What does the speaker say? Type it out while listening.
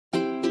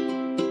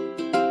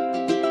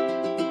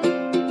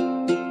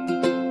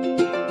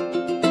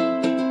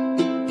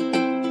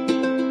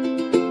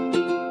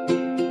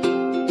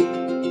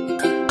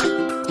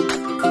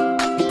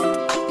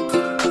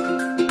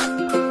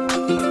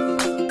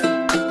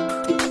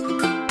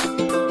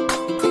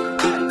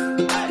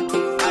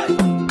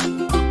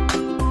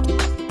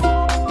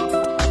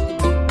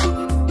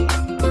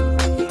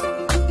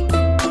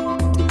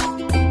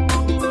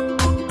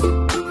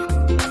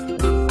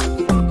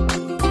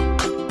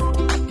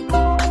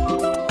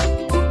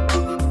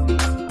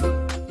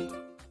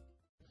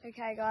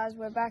Hey guys,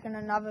 we're back in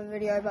another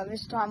video, but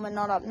this time we're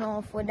not up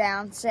north, we're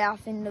down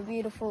south in the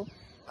beautiful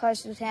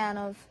coastal town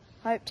of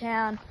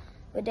Hopetoun.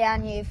 We're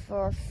down here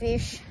for a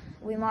fish.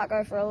 We might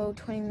go for a little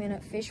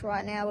 20-minute fish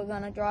right now. We're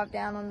going to drive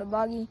down on the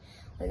buggy.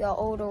 We got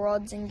all the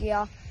rods and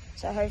gear,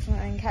 so hopefully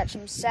we can catch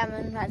some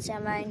salmon. That's our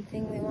main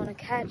thing we want to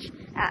catch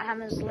at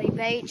Hammersley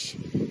Beach.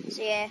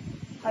 So yeah,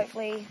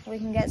 hopefully we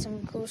can get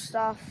some cool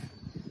stuff.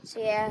 So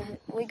yeah,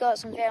 we got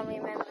some family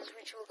members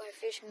which we'll go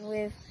fishing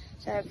with,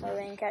 so hopefully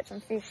we can catch some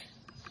fish.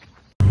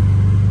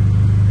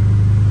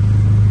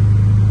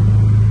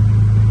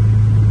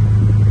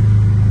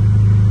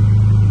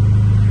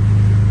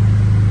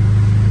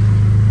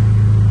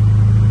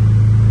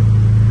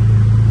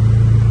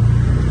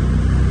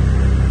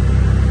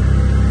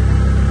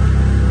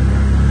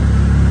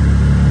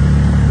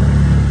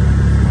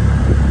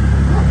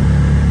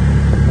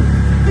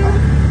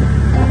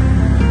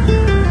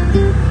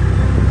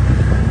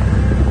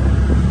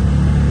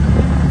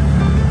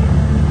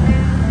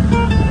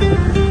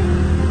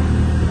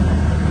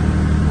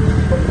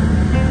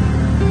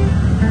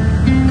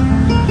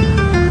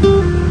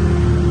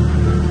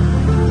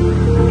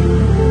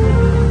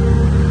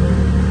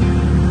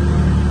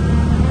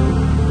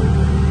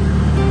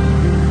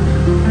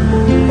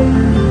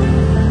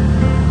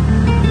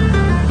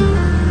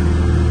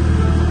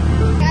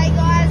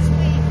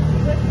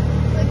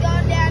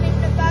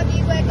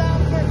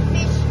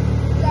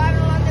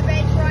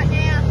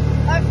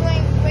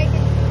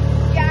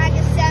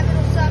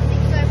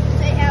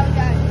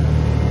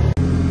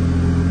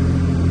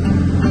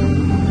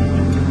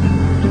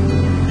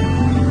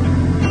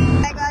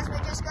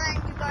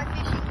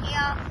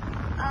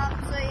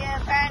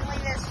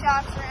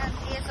 Sharks around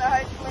here, so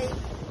hopefully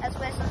that's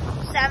where some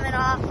salmon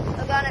are.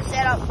 We're going to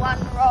set up one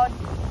rod.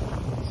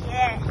 So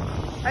yeah,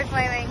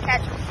 hopefully we can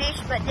catch some fish,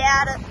 but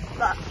doubt it,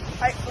 but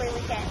hopefully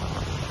we can.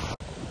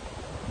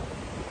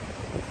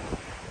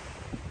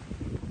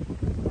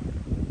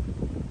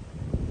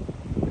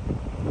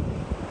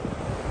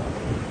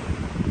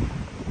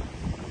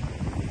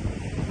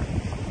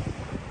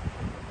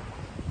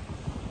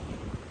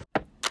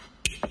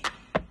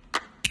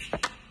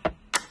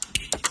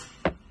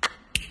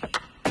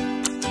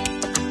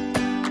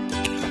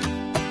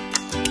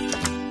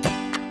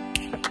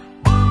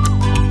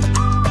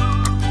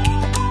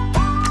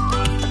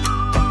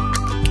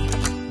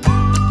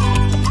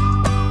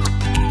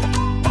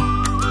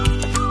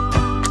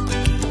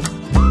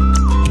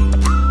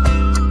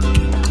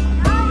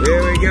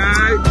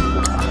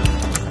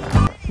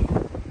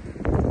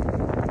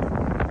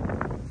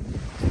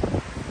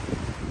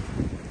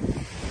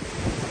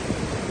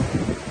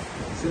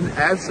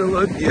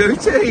 Absolute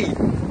beauty.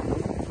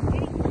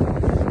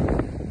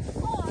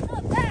 Oh,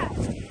 not bad.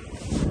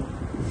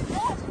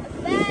 Not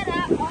bad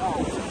at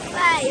all.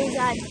 That is a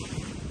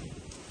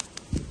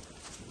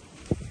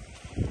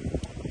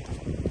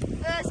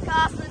first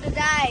cast of the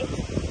day.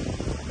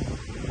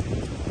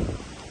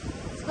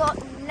 It's got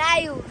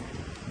nailed.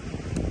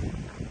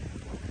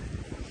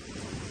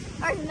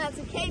 I reckon that's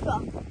a keeper,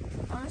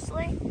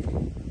 honestly.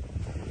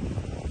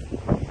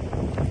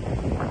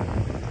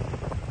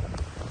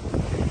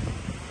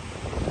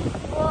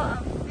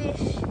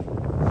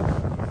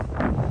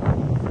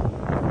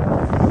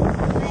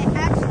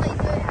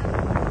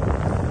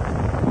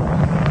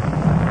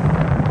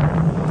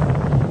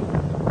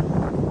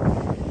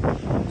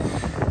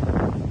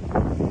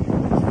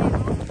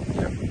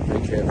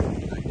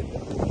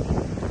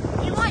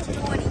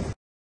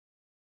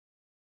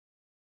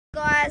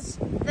 Guys,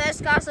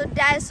 first cast of the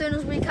day. As soon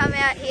as we come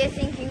out here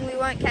thinking we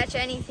won't catch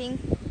anything,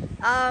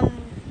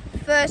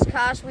 first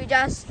cast we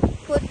just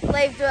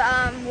leave the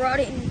rod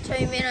in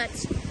 2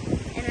 minutes,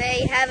 and there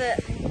you have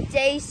it.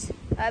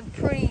 A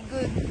pretty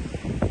good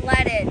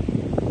flathead.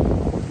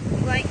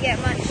 You won't get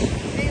much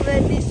bigger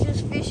than this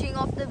just fishing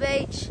off the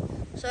beach,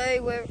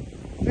 so we're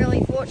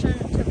really fortunate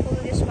to pull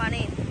this one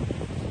in.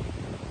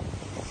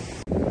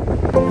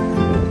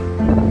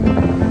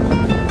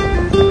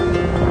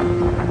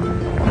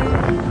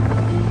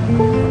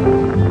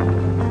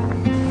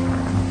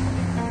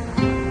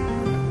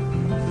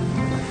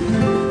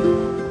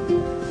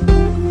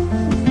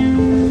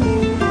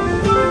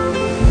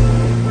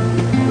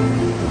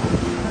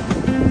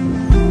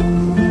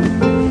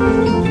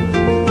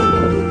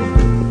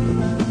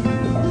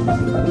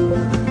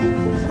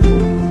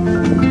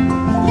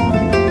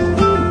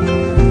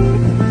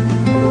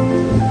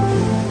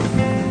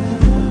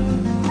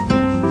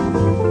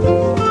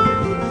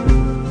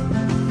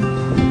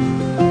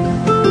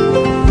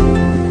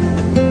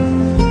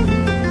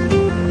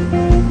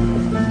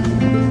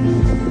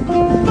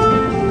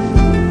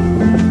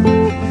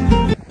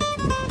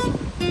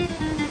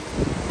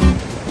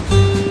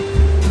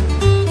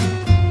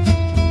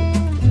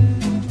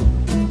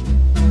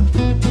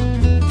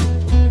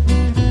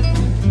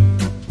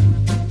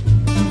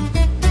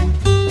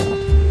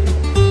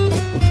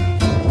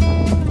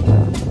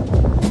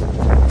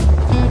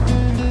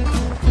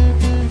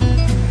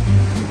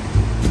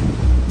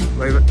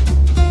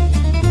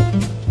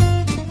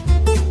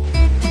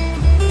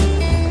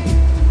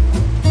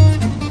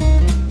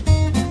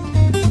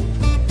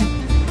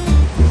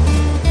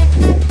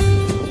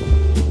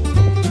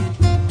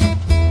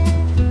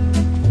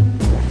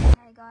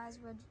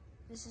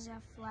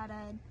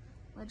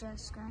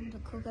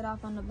 cook it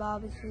up on the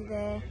barbecue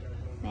there.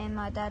 Me and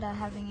my dad are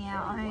having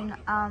our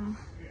own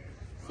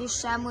fish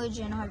sandwich,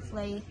 and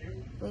hopefully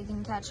we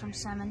can catch some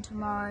salmon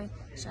tomorrow.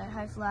 So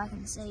hopefully I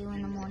can see you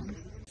in the morning.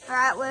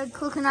 Alright, we're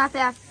cooking up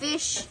our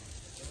fish.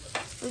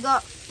 We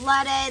got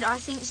flathead, I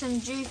think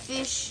some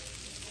jewfish.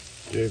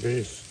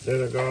 Jewfish,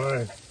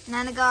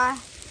 nanagai.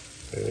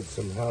 And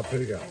some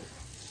Hopetoun.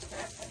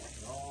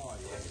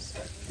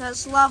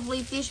 That's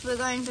lovely fish. We're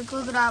going to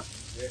cook it up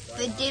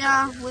for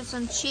dinner with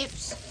some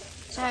chips.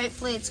 So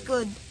hopefully it's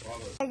good.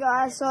 Hey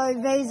guys, so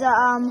these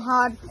are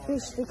hard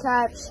fish to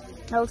catch.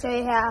 I'll tell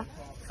you how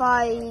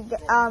far you,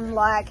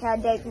 like how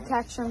deep you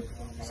catch them.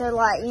 So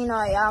like, you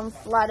know,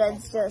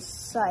 flathead's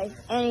just say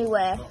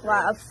anywhere,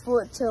 like a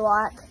foot to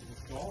like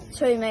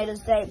 2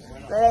 meters deep.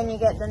 But then you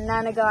get the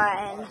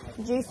nanagai and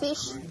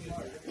jewfish.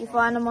 You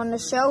find them on the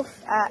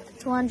shelf at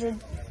 200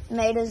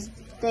 meters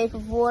deep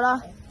of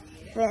water.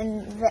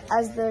 Then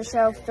as the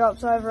shelf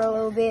drops over a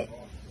little bit,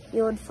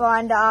 you would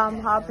find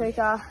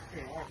Hopetoun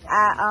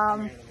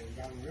at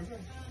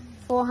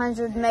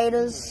 400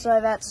 meters, so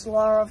that's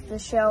lower off the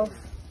shelf.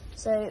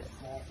 So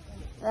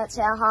that's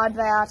how hard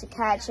they are to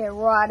catch. They're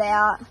right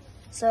out.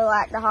 So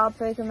like the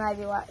Hopetoun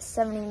maybe like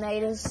 70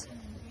 meters,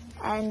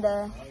 and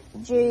the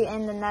Jew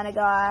and the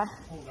nanagai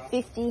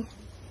 50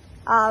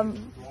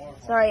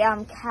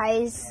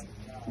 k's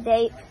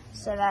deep.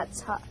 So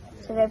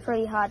so they're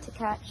pretty hard to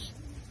catch.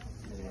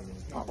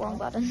 Oh, wrong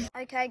button.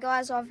 Okay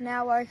guys, I've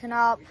now woken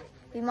up.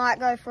 We might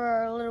go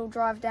for a little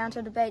drive down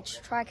to the beach,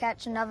 try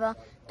catch another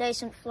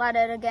decent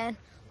flathead again,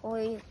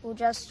 or we'll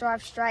just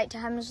drive straight to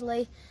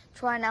Hamersley,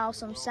 try nail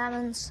some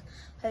salmons.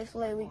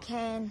 Hopefully we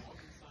can.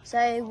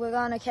 So we're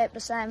going to keep the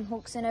same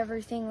hooks and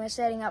everything. We're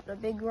setting up the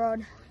big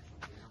rod.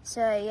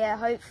 So yeah,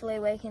 hopefully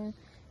we can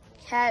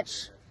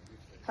catch.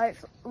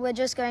 We're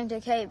just going to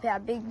keep our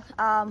big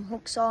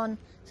hooks on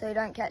so we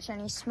don't catch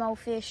any small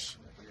fish.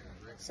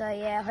 So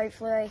yeah,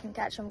 hopefully we can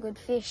catch some good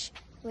fish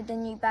with the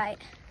new bait.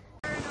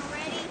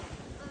 Already,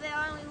 but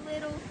they're only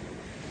little.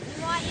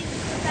 We might use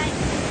the bait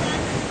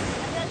system.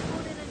 I just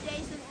pulled in a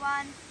decent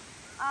one.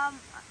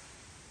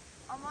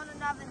 I'm on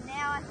another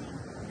now, I think.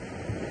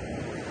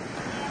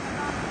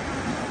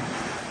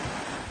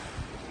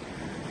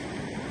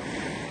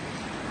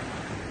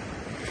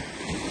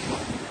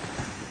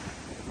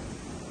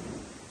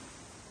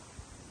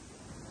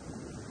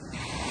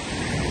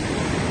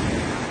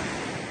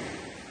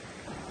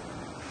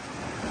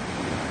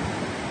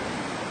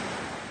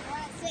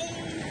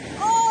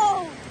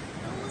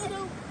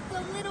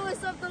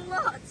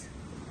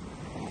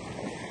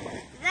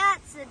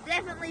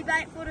 Definitely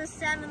bait for the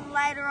salmon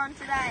later on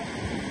today.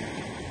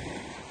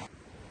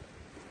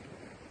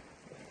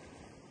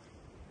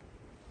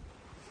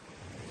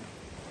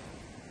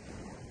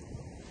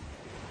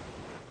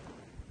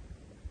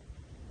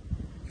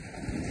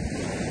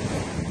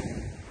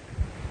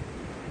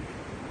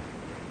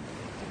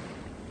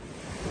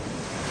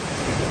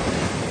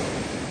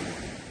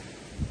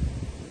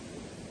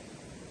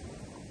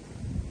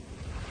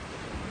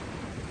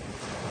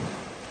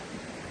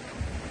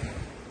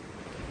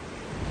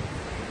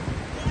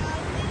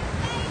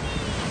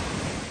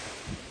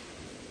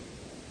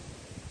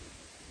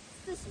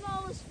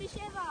 Smallest fish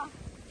ever.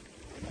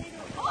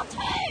 Oh,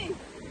 two!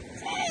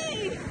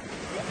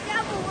 This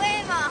double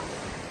whammer.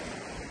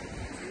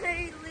 2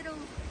 little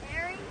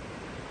herring,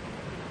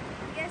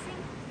 I'm guessing.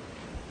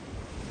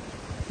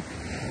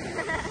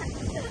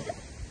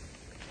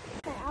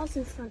 I was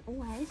in front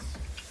always.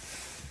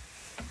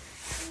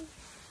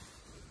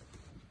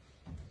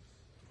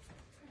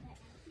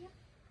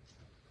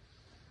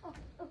 Oh,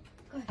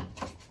 go.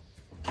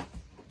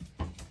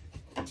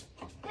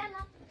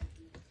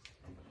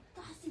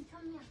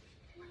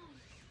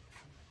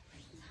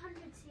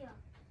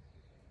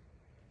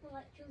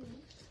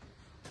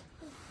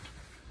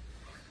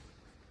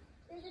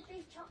 There's a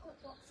big chocolate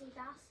boxy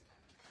dust.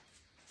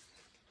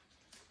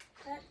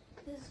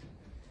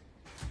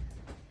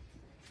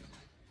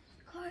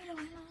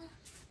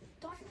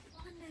 Don't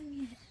find them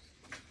yet.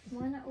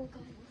 Why not all go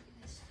on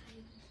this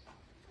table?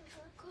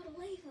 I've got to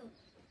leave it.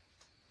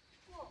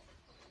 What?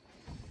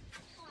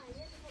 Why? You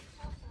haven't looked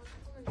outside.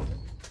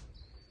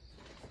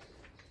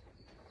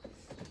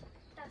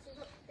 That's it,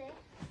 look there.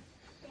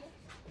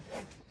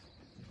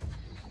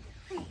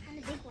 Hey, and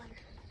a big one.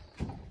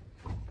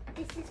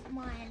 This is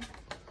mine.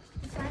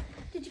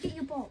 Did you get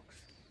your box?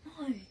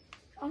 No.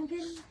 I'm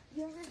getting.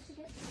 You're meant to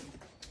get.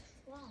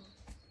 Wow.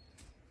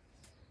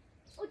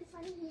 Oh, this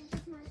one in here.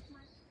 This is mine.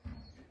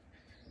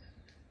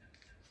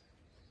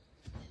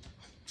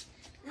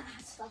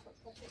 Stuff at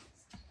pockets.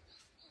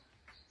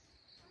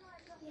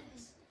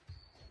 Yes.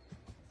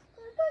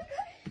 Go.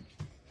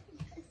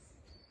 Yes.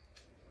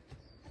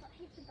 I got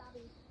heaps of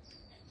bubbies.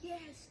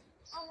 Yes.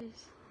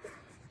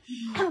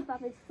 Oh,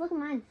 bubbies. Look at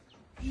mine.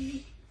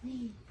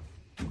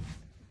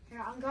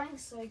 Yeah, I'm going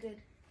so good.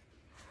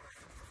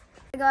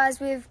 Hey guys,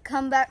 we've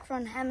come back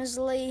from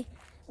Hamersley.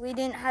 We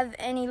didn't have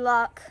any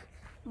luck,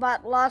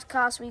 but last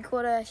cast we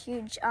caught a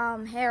huge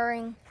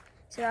herring,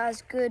 so that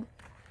was good.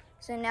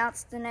 So now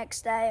it's the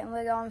next day and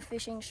we're going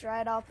fishing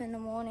straight up in the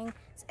morning.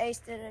 It's It's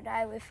Easter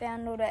today. We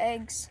found all the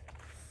eggs.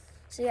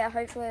 So yeah,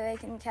 hopefully we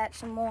can catch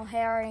some more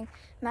herring,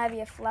 maybe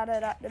a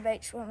flathead up the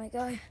beach when we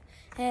go.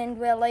 And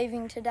we're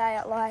leaving today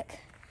at like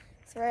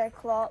 3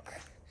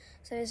 o'clock.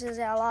 So this is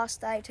our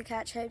last day to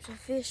catch heaps of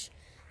fish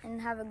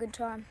and have a good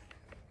time.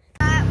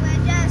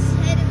 We're just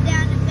heading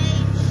down the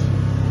beach.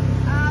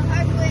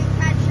 Hopefully we can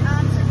catch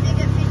some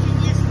bigger fish than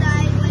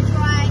yesterday. We're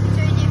trying 2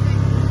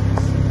 different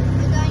routes.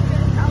 We're going to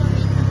the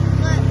Calamine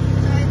Inlet,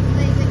 so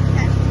hopefully we can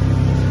catch some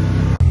fish.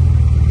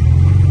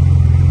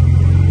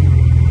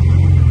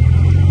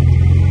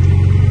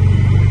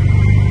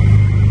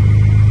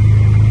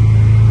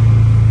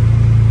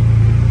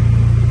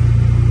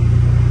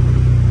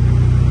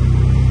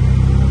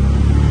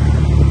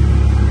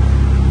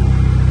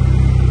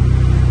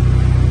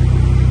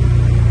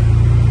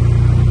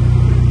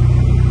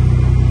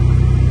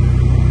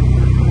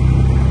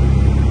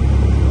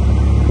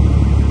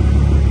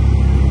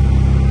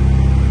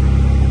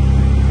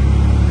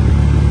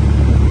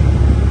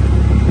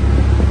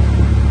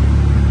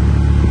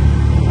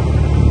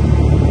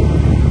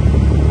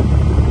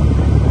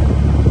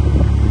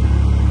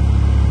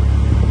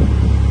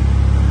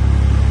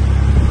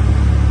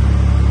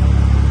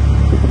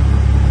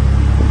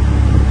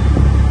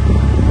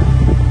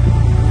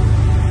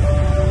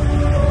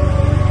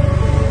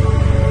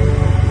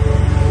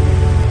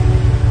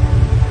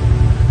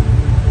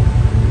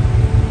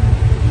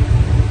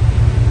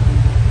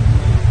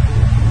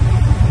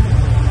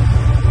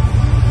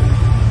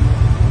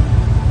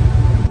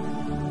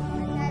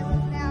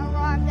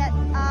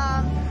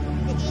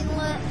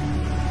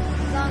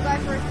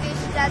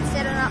 Dad's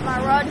setting up my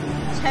rod,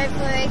 so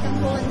hopefully we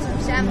can pull in some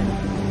salmon.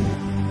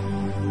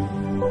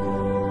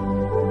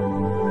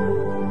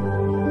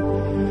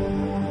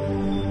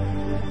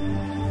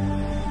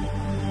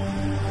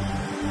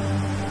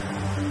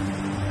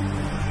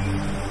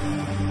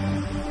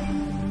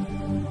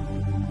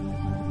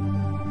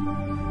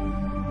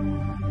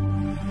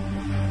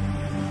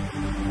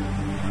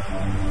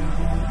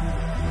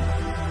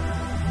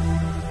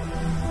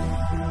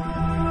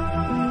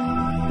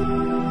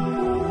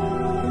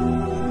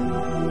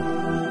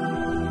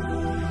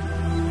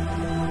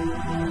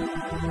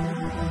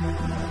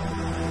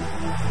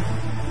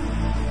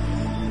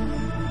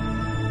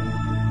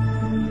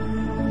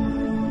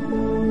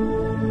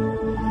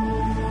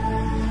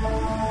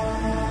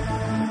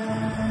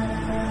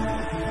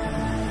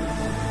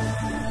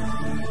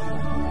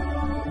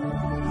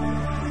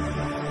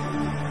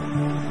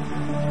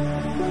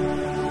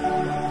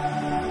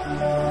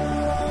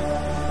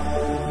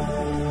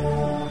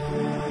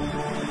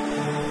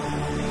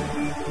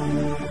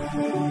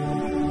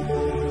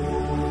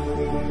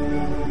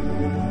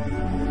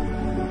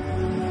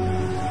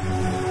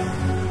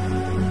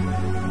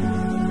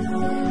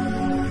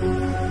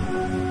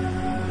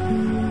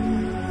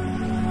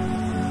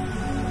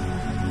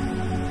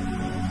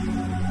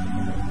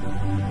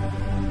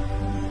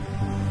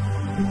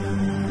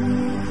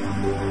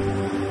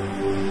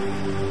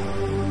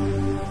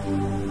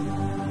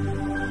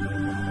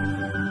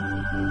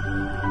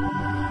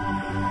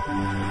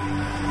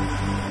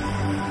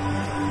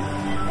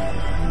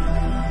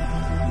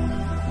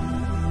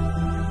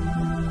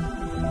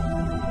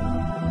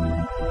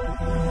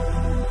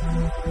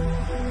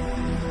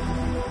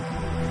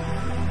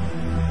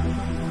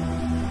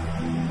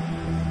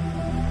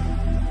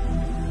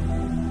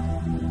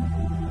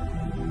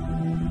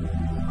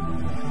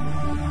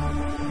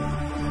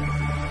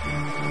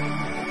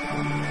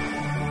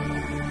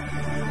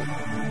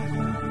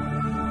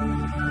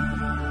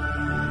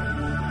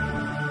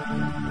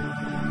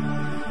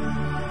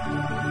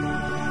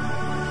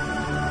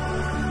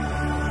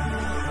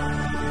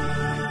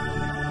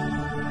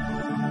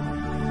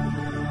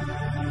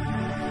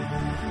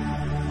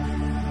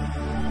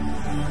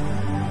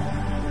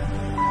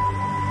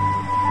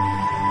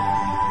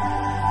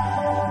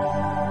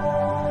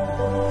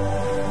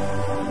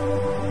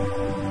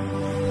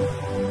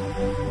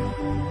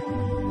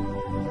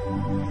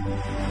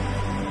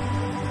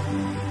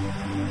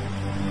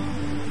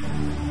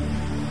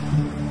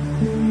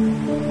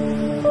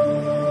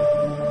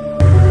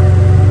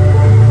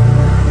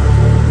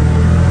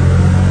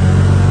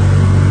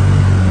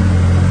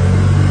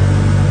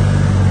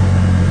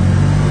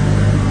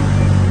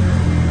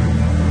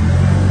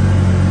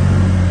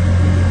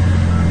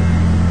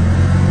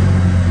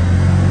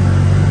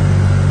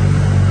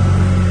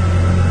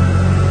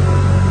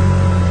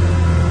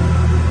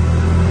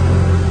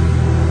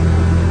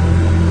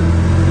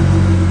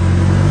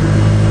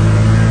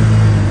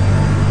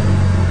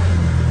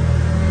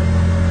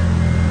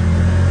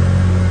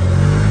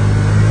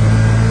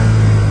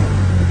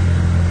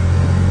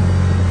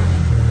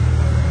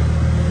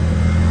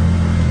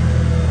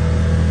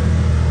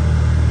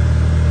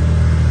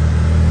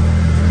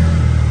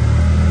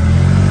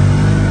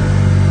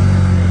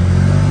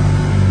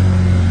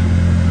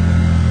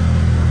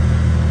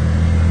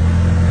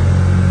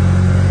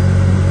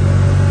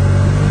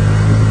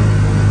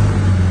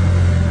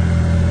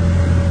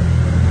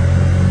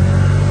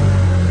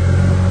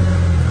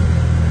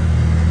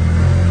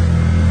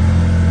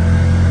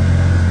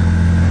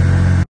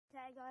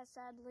 guys,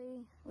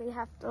 sadly we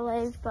have to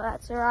leave, but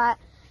that's alright.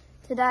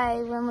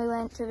 Today when we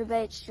went to the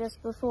beach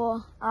just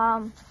before,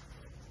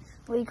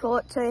 we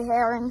caught 2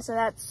 herring, so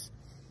that's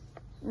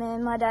me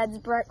and my dad's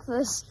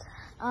breakfast.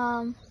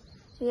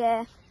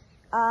 Yeah,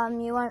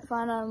 you won't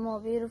find a more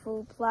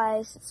beautiful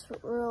place. It's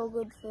real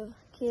good for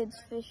kids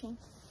fishing.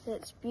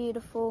 It's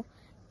beautiful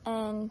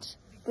and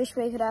wish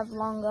we could have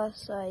longer,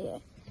 so yeah.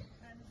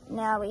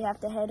 Now we have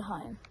to head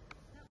home.